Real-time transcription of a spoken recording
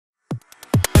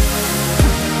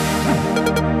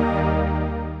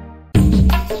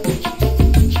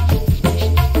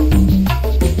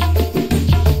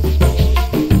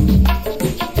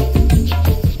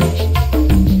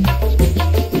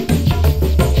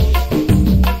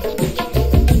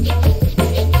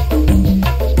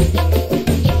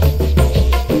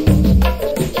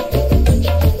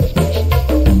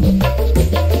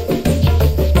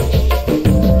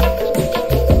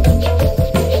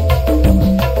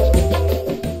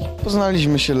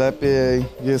Poznaliśmy się lepiej,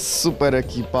 jest super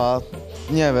ekipa.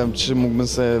 Nie wiem, czy mógłbym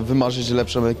sobie wymarzyć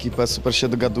lepszą ekipę, super się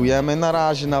dogadujemy. Na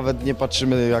razie nawet nie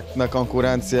patrzymy jak na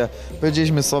konkurencję.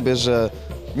 Powiedzieliśmy sobie, że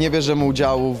nie bierzemy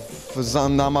udziału w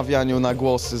namawianiu na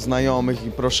głosy znajomych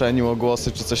i proszeniu o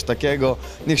głosy czy coś takiego.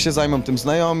 Niech się zajmą tym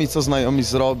znajomi, co znajomi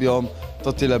zrobią,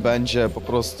 to tyle będzie. Po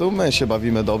prostu my się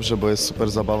bawimy dobrze, bo jest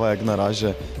super zabawa jak na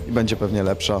razie i będzie pewnie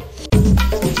lepsza.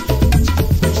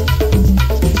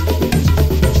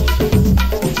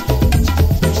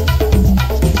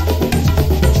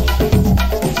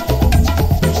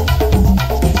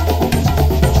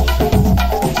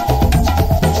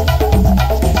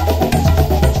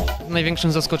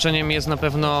 Największym zaskoczeniem jest na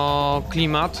pewno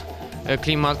klimat,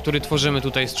 który tworzymy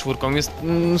tutaj z czwórką. Jest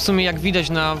w sumie jak widać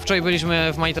wczoraj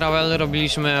byliśmy w My Travel,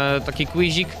 robiliśmy taki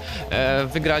quizik,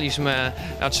 wygraliśmy,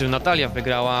 znaczy Natalia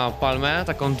wygrała palmę,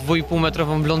 taką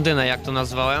 2,5-metrową blondynę, jak to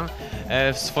nazwałem,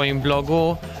 w swoim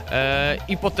blogu.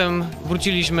 I potem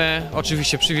wróciliśmy,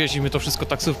 oczywiście przywieźliśmy to wszystko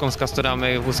taksówką z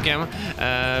Castoramy, wózkiem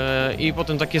i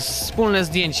potem takie wspólne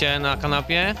zdjęcie na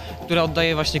kanapie, które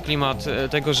oddaje właśnie klimat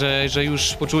tego, że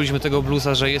już poczuliśmy tego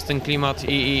bluesa, że jest ten klimat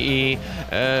i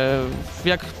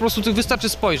jak po prostu tu wystarczy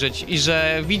spojrzeć i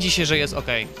że widzi się, że jest ok,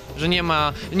 że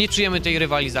nie czujemy tej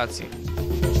rywalizacji.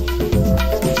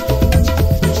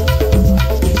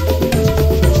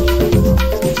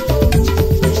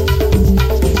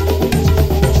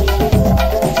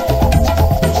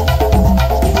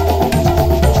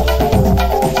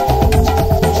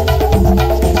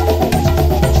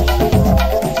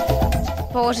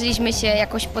 Położyliśmy się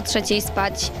jakoś po 3:00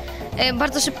 spać.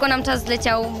 Bardzo szybko nam czas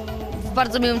zleciał w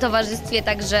bardzo miłym towarzystwie,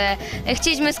 także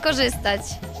chcieliśmy skorzystać.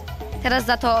 Teraz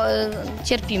za to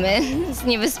cierpimy z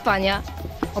niewyspania.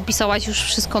 Opisałaś już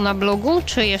wszystko na blogu,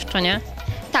 czy jeszcze nie?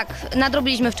 Tak,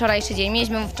 nadrobiliśmy wczorajszy dzień.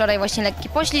 Mieliśmy wczoraj właśnie lekki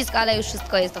poślizg, ale już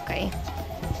wszystko jest ok.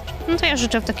 No to ja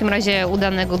życzę w takim razie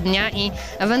udanego dnia i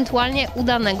ewentualnie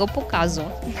udanego pokazu.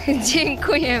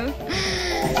 Dziękuję.